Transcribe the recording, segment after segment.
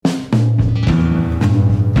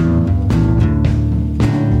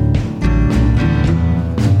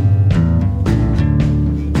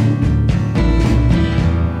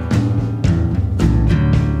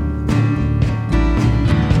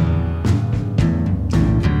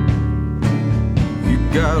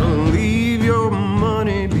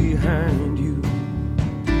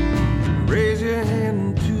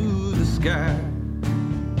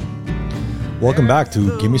Welcome back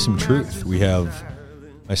to Give Me Some Truth. We have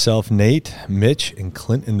myself, Nate, Mitch, and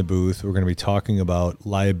Clint in the booth. We're going to be talking about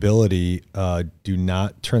liability. Do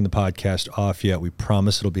not turn the podcast off yet. We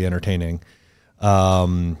promise it'll be entertaining.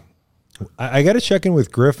 I got to check in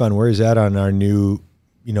with Griff on where he's at on our new,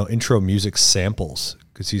 intro music samples,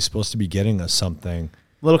 because he's supposed to be getting us something.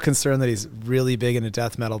 A little concerned that he's really big into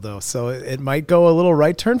death metal, though, so it might go a little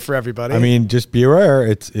right turn for everybody. I mean, just be aware.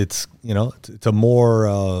 It's a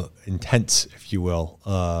more intense, if you will,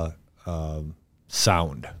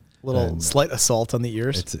 sound. Slight assault on the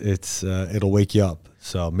ears. It'll wake you up.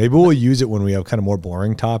 So maybe we'll use it when we have kind of more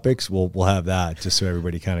boring topics. We'll have that just so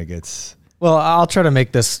everybody kind of gets. Well, I'll try to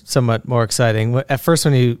make this somewhat more exciting. At first,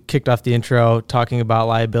 when you kicked off the intro talking about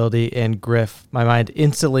liability and Griff, my mind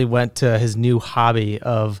instantly went to his new hobby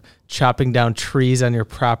of chopping down trees on your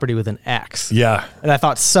property with an axe. Yeah. And I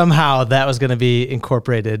thought somehow that was going to be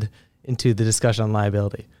incorporated into the discussion on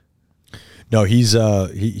liability. No, he's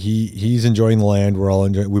enjoying the land. We're all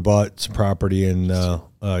enjoying. We bought some property in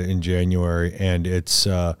January, and it's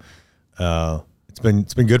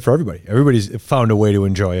been good for everybody. Everybody's found a way to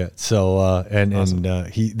enjoy it. So awesome.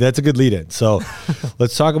 That's a good lead in. So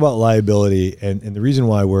let's talk about liability. And the reason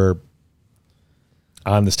why we're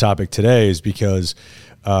on this topic today is because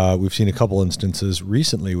we've seen a couple instances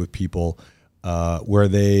recently with people where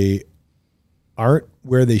they aren't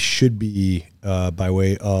where they should be by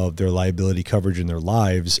way of their liability coverage in their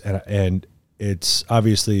lives, and it's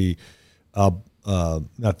obviously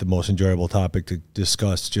not the most enjoyable topic to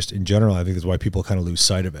discuss just in general. I think that's why people kind of lose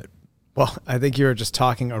sight of it. Well, I think you're just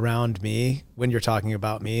talking around me when you're talking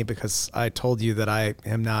about me, because I told you that I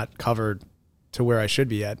am not covered to where I should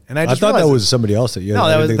be at. And I thought that was somebody else that you. No,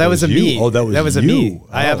 that was a me. Oh, that was a me.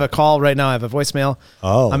 I have a call right now. I have a voicemail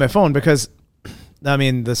on my phone because,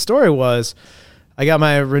 the story was I got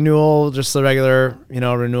my renewal, just the regular,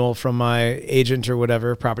 renewal from my agent or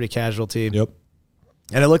whatever, property casualty. Yep.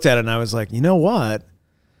 And I looked at it and I was like, you know what?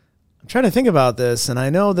 I'm trying to think about this. And I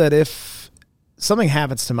know that if something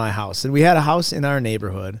happens to my house, and we had a house in our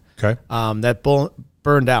neighborhood that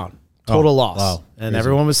burned down, total loss. Wow. And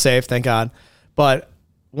everyone was safe, thank God. But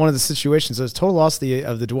one of the situations was total loss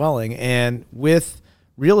of the dwelling. And with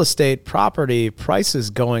real estate property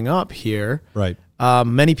prices going up here, right?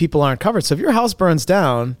 Many people aren't covered. So if your house burns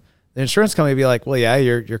down, the insurance company will be like, well, yeah,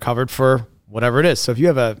 you're covered for whatever it is. So if you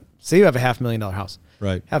have say you have a $500,000 house.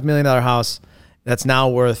 Right. $500,000 house that's now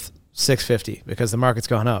worth $650 because the market's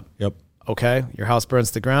gone up. Yep. Okay. Your house burns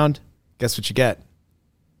to the ground. Guess what you get?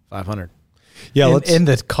 $500. Yeah. And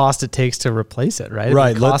the cost it takes to replace it, right?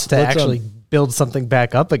 Right. The cost to actually build something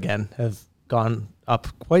back up again have gone up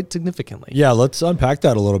quite significantly. Yeah. Let's unpack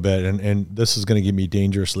that a little bit. And this is going to get me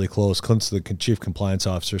dangerously close. Clint's the chief compliance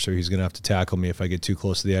officer, so he's going to have to tackle me if I get too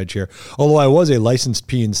close to the edge here. Although I was a licensed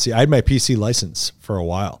P&C. I had my PC license for a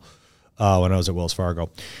while. When I was at Wells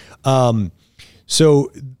Fargo.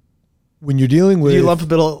 So when you're dealing with... Do you lump a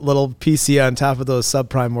little PC on top of those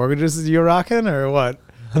subprime mortgages you're rocking, or what?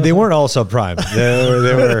 They weren't all subprime.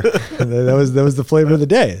 They were that was the flavor of the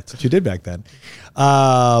day. That's what you did back then.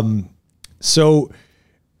 So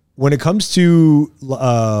when it comes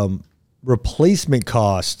to replacement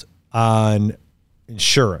cost on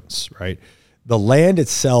insurance, right? The land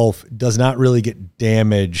itself does not really get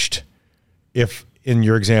damaged if, in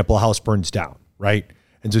your example, a house burns down, right?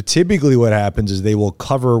 And so typically what happens is they will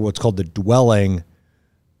cover what's called the dwelling,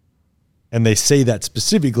 and they say that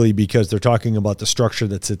specifically because they're talking about the structure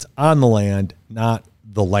that sits on the land, not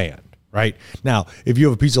the land, right? Now, if you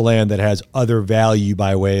have a piece of land that has other value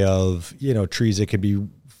by way of, trees that could be,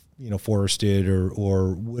 forested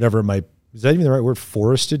or whatever it might. Is that even the right word?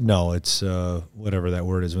 Forested? No, it's whatever that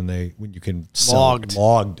word is when you can sell.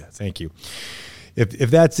 Logged. Thank you.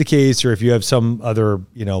 If that's the case, or if you have some other,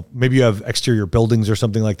 maybe you have exterior buildings or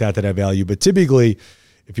something like that have value. But typically,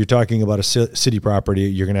 if you're talking about a city property,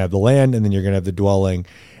 you're going to have the land and then you're going to have the dwelling.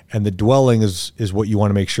 And the dwelling is what you want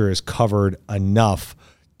to make sure is covered enough,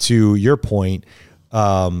 to your point,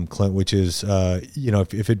 Clint, which is,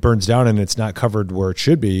 if it burns down and it's not covered where it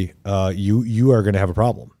should be, you are going to have a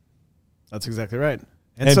problem. That's exactly right.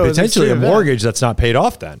 And so potentially a mortgage that's not paid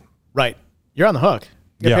off then. Right. You're on the hook.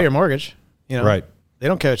 You got to pay your mortgage. Right. They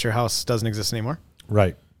don't care that your house doesn't exist anymore.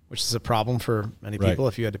 Right. Which is a problem for many people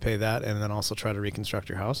if you had to pay that and then also try to reconstruct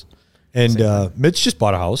your house. And Mitch just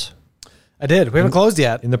bought a house. I did. We haven't closed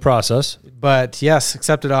yet. In the process. But yes,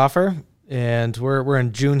 accepted offer. And we're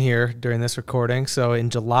in June here during this recording. So in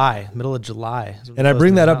July, middle of July. And I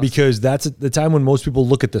bring that up because that's the time when most people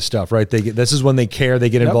look at this stuff, right? This is when they care, they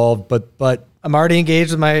get involved. But I'm already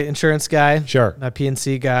engaged with my insurance guy. Sure. My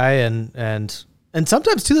P&C guy. And And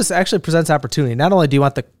sometimes too, this actually presents opportunity. Not only do you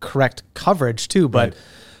want the correct coverage too, but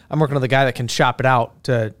I'm working with a guy that can shop it out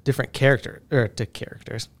to different carriers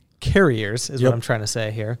is what I'm trying to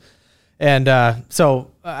say here. And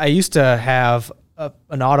so I used to have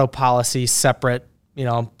an auto policy separate,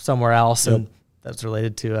 somewhere else. And that's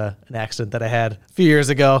related to an accident that I had a few years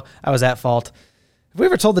ago. I was at fault. Have we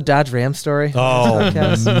ever told the Dodge Ram story? Oh,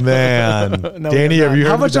 man. No, Danny, have you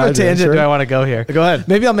heard How much of a tangent do I want to go here? Go ahead.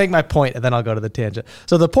 Maybe I'll make my point and then I'll go to the tangent.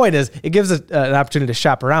 So the point is it gives an opportunity to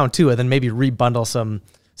shop around too and then maybe rebundle some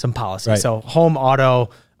policy. Right. So home,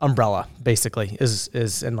 auto, umbrella basically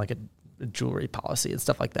is in like a jewelry policy and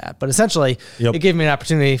stuff like that. But essentially it gave me an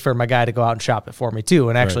opportunity for my guy to go out and shop it for me too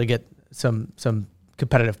and actually get some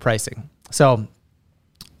competitive pricing. So,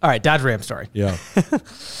 all right, Dodge Ram story. Yeah.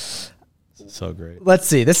 So great. Let's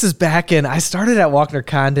see. This is I started at Walkner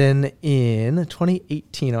Condon in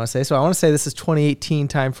 2018, I want to say. So I want to say this is 2018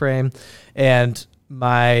 timeframe. And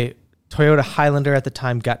my Toyota Highlander at the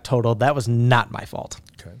time got totaled. That was not my fault.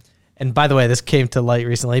 Okay. And by the way, this came to light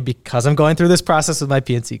recently because I'm going through this process with my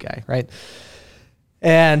PNC guy, right?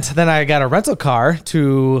 And then I got a rental car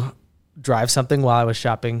to drive something while I was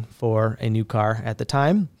shopping for a new car at the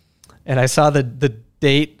time. And I saw the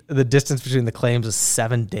distance between the claims was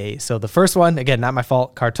 7 days. So the first one, again, not my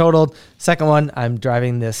fault, car totaled. Second one, I'm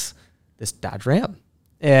driving this Dodge Ram.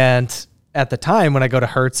 And at the time when I go to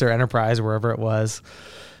Hertz or Enterprise, wherever it was,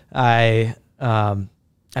 I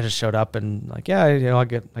just showed up and like, I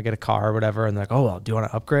get a car or whatever. And they're like, oh, well, do you want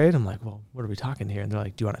to upgrade? I'm like, well, what are we talking here? And they're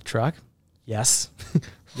like, do you want a truck? Yes.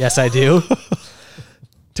 Yes, I do.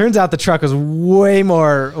 Turns out the truck was way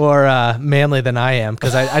more manly than I am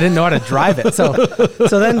because I didn't know how to drive it. So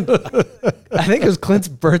then I think it was Clint's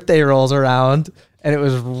birthday rolls around and it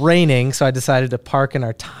was raining. So I decided to park in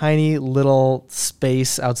our tiny little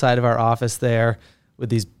space outside of our office there with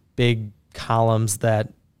these big columns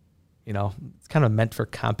that, it's kind of meant for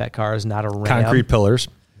compact cars, not a Ram. Concrete pillars.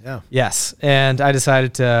 Yeah. Yes. And I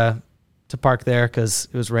decided to park there because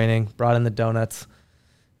it was raining, brought in the donuts.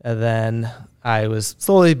 And then I was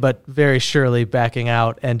slowly but very surely backing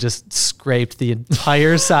out and just scraped the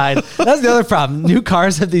entire side. That's the other problem. New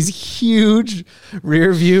cars have these huge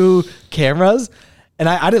rear view cameras. And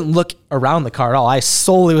I didn't look around the car at all. I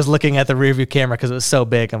solely was looking at the rear view camera because it was so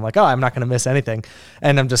big. I'm like, I'm not going to miss anything.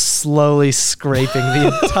 And I'm just slowly scraping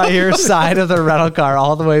the entire side of the rental car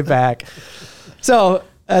all the way back. So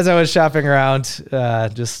as I was shopping around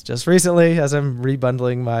just recently, as I'm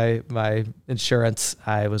rebundling my insurance,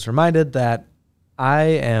 I was reminded that I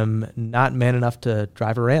am not man enough to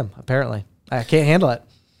drive a Ram, apparently. I can't handle it.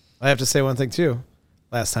 I have to say one thing, too.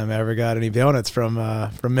 Last time I ever got any donuts from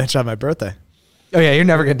Mitch on my birthday. Oh, yeah, you're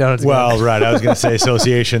never getting donuts again. Well, right. I was going to say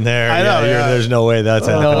association there. I know. There's no way that's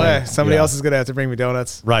happening. No way. Somebody else is going to have to bring me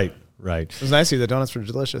donuts. Right. It was nice of you. The donuts were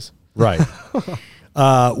delicious. Right.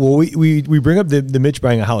 Well, we bring up the Mitch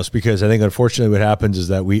buying a house because I think unfortunately what happens is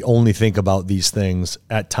that we only think about these things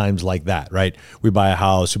at times like that, right? We buy a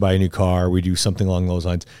house, we buy a new car, we do something along those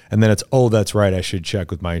lines, and then it's, that's right, I should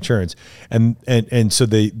check with my insurance, and so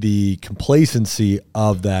the complacency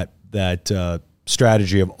of that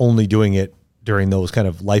strategy of only doing it during those kind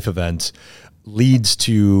of life events leads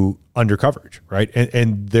to undercoverage, right?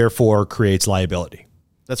 And therefore creates liability.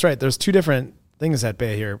 That's right. There's two different things at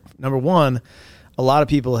bay here. Number one, a lot of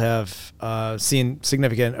people have seen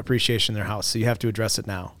significant appreciation in their house, so you have to address it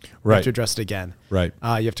now. Right. You have to address it again. Right.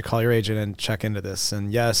 You have to call your agent and check into this.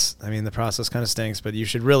 And yes, I mean, the process kind of stinks, but you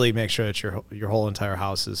should really make sure that your whole entire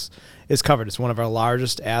house is covered. It's one of our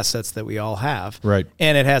largest assets that we all have. Right.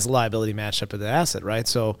 And it has a liability matched up to the asset, right?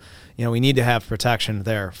 So, we need to have protection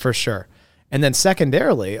there for sure. And then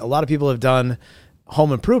secondarily, a lot of people have done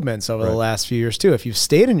home improvements over the last few years too. If you've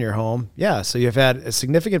stayed in your home, so you've had a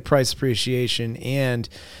significant price appreciation and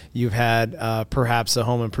you've had perhaps a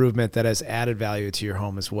home improvement that has added value to your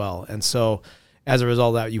home as well. And so as a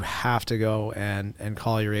result of that, you have to go and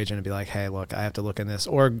call your agent and be like, hey, look, I have to look in this,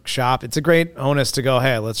 or shop. It's a great onus to go,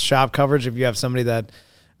 hey, let's shop coverage. If you have somebody that,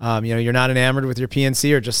 you're not enamored with your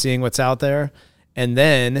PNC or just seeing what's out there. And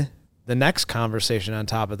then the next conversation on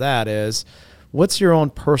top of that is, what's your own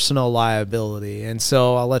personal liability? And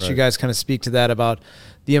so I'll let you guys kind of speak to that about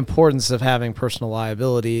the importance of having personal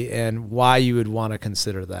liability and why you would want to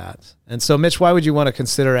consider that. And so, Mitch, why would you want to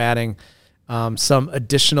consider adding some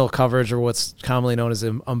additional coverage, or what's commonly known as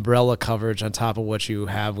umbrella coverage, on top of what you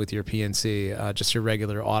have with your PNC, just your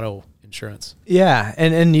regular auto insurance? Yeah,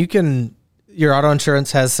 and you can, your auto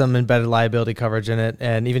insurance has some embedded liability coverage in it,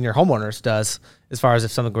 and even your homeowner's does, as far as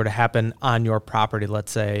if something were to happen on your property,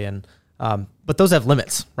 let's say, and but those have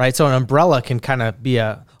limits, right? So an umbrella can kind of be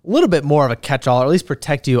a little bit more of a catch-all, or at least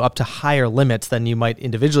protect you up to higher limits than you might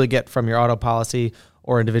individually get from your auto policy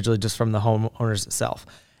or individually just from the homeowners itself.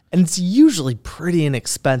 And it's usually pretty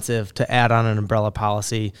inexpensive to add on an umbrella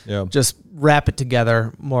policy. Yeah. Just wrap it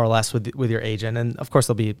together more or less with your agent. And of course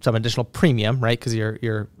there'll be some additional premium, right? Because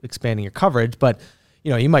you're expanding your coverage, but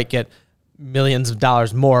you might get millions of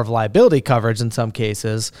dollars more of liability coverage in some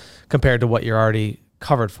cases compared to what you're already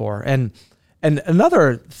covered for. And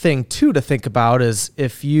another thing too to think about is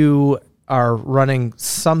if you are running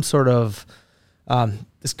some sort of,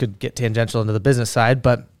 this could get tangential into the business side,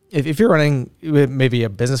 but if you're running maybe a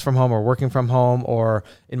business from home or working from home, or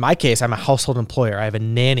in my case, I'm a household employer, I have a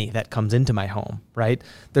nanny that comes into my home, right?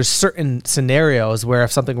 There's certain scenarios where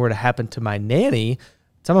if something were to happen to my nanny,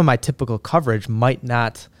 some of my typical coverage might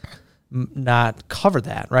not cover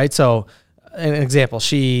that, right? So an example,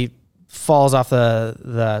 she falls off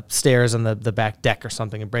the stairs on the back deck or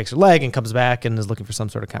something and breaks her leg and comes back and is looking for some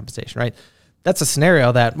sort of compensation, right? That's a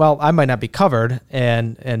scenario that, well, I might not be covered.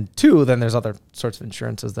 And two, then there's other sorts of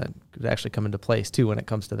insurances that could actually come into place too when it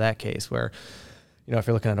comes to that case where, if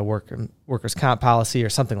you're looking at a workers' comp policy or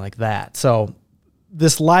something like that. So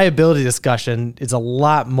this liability discussion is a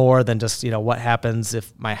lot more than just, what happens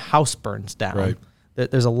if my house burns down. Right.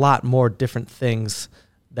 There's a lot more different things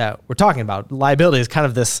that we're talking about. Liability is kind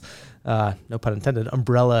of this, no pun intended,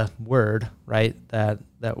 umbrella word, right? That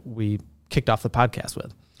we kicked off the podcast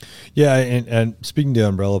with. Yeah, and speaking to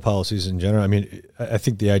umbrella policies in general, I mean, I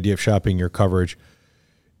think the idea of shopping your coverage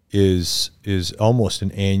is almost an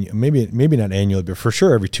annual, maybe not annually, but for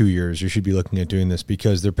sure every 2 years you should be looking at doing this,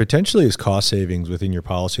 because there potentially is cost savings within your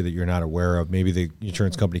policy that you're not aware of. Maybe the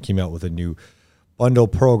insurance company came out with a new bundle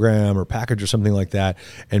program or package or something like that,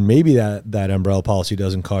 and maybe that umbrella policy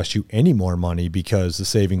doesn't cost you any more money because the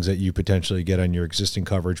savings that you potentially get on your existing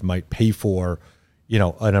coverage might pay for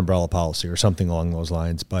an umbrella policy or something along those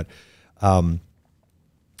lines. But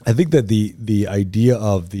I think that the idea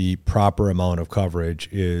of the proper amount of coverage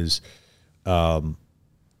is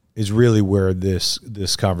really where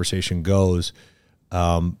this conversation goes,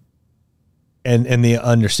 and the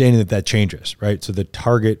understanding that changes, right? So the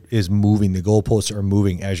target is moving, the goalposts are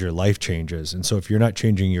moving as your life changes, and so if you're not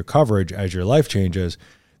changing your coverage as your life changes,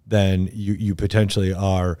 then you potentially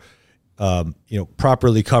are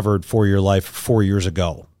properly covered for your life 4 years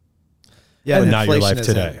ago. Yeah, but not your life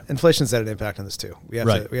today. Inflation's had an impact on this too. We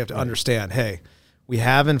have to understand, hey, we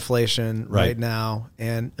have inflation right now,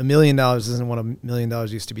 and $1 million isn't what $1 million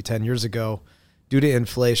used to be 10 years ago due to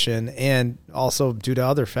inflation and also due to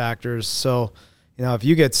other factors. So, if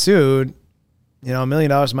you get sued, $1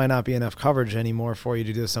 million might not be enough coverage anymore for you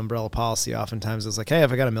to do this umbrella policy. Oftentimes it's like, hey,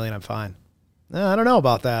 if I got $1 million, I'm fine. No, I don't know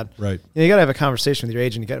about that. Right. You got to have a conversation with your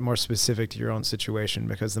agent to get more specific to your own situation,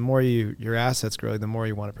 because the more your assets grow, the more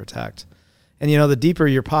you want to protect. And, the deeper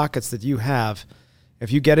your pockets that you have,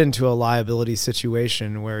 if you get into a liability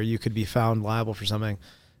situation where you could be found liable for something,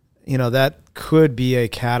 that could be a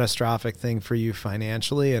catastrophic thing for you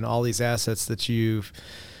financially, and all these assets that you've,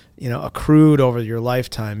 accrued over your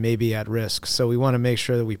lifetime may be at risk. So we want to make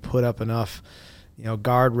sure that we put up enough,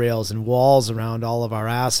 guardrails and walls around all of our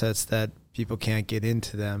assets that people can't get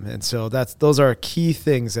into them. And so those are key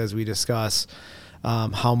things as we discuss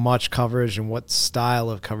how much coverage and what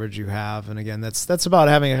style of coverage you have. And again, that's about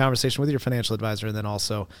having a conversation with your financial advisor, and then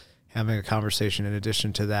also having a conversation in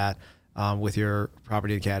addition to that with your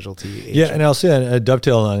property and casualty agent. Yeah, and I'll say a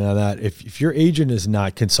dovetail on that. If your agent is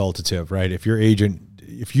not consultative, right? If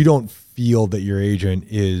you don't feel that your agent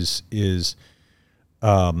is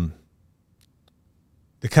the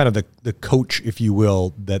kind of the coach, if you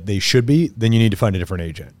will, that they should be, then you need to find a different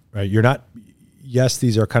agent, right? Yes,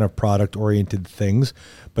 these are kind of product oriented things,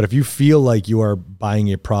 but if you feel like you are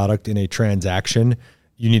buying a product in a transaction,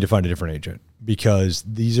 you need to find a different agent, because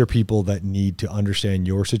these are people that need to understand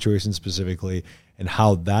your situation specifically and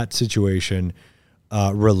how that situation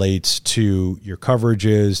relates to your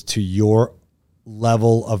coverages, to your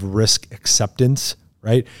level of risk acceptance,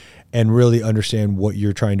 right? And really understand what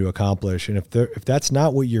you're trying to accomplish. And if that's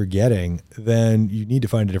not what you're getting, then you need to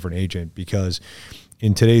find a different agent, because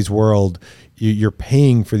in today's world, you're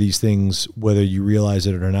paying for these things whether you realize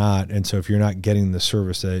it or not. And so if you're not getting the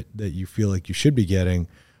service that you feel like you should be getting,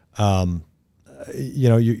 you're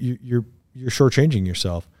shortchanging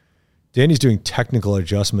yourself. Danny's doing technical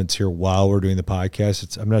adjustments here while we're doing the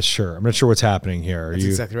podcast. I'm not sure what's happening here. That's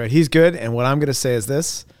exactly right. He's good. And what I'm going to say is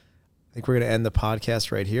this. I think we're going to end the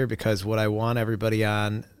podcast right here, because what I want everybody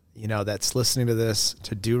on, that's listening to this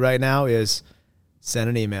to do right now is send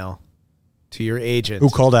an email to your agent. Ooh,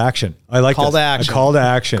 call to action. I like call to action. A call to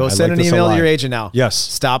action. Go send an email to your agent now. Yes.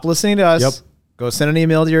 Stop listening to us. Yep. Go send an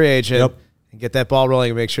email to your agent and get that ball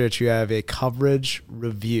rolling and make sure that you have a coverage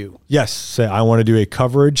review. Yes. Say, I want to do a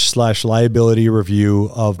coverage/liability review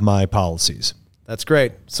of my policies. That's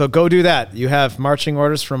great. So go do that. You have marching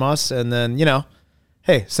orders from us, and then,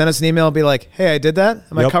 hey, send us an email and be like, hey, I did that,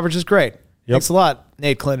 and my coverage is great. Thanks a lot,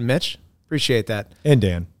 Nate, Clint, and Mitch. Appreciate that. And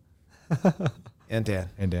Dan. And Dan.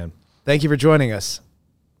 And Dan. Thank you for joining us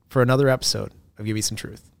for another episode of Give Me Some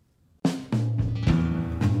Truth.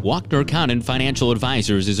 Walkner Condon Financial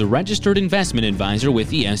Advisors is a registered investment advisor with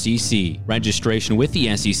the SEC. Registration with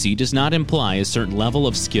the SEC does not imply a certain level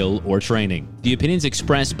of skill or training. The opinions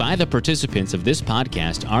expressed by the participants of this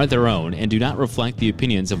podcast are their own and do not reflect the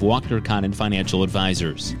opinions of Walkner Condon Financial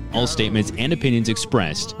Advisors. All statements and opinions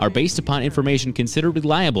expressed are based upon information considered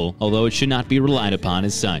reliable, although it should not be relied upon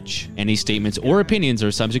as such. Any statements or opinions are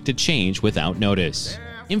subject to change without notice.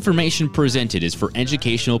 Information presented is for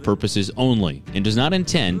educational purposes only and does not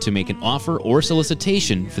intend to make an offer or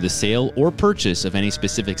solicitation for the sale or purchase of any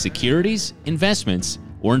specific securities, investments,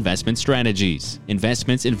 or investment strategies.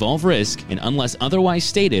 Investments involve risk and, unless otherwise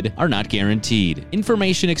stated, are not guaranteed.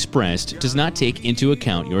 Information expressed does not take into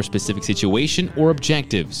account your specific situation or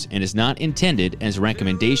objectives and is not intended as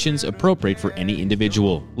recommendations appropriate for any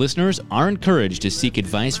individual. Listeners are encouraged to seek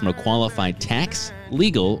advice from a qualified tax,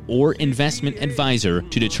 legal, or investment advisor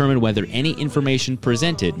to determine whether any information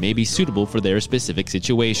presented may be suitable for their specific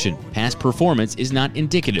situation. Past performance is not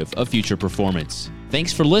indicative of future performance.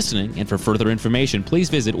 Thanks for listening, and for further information, please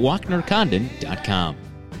visit WalknerCondon.com.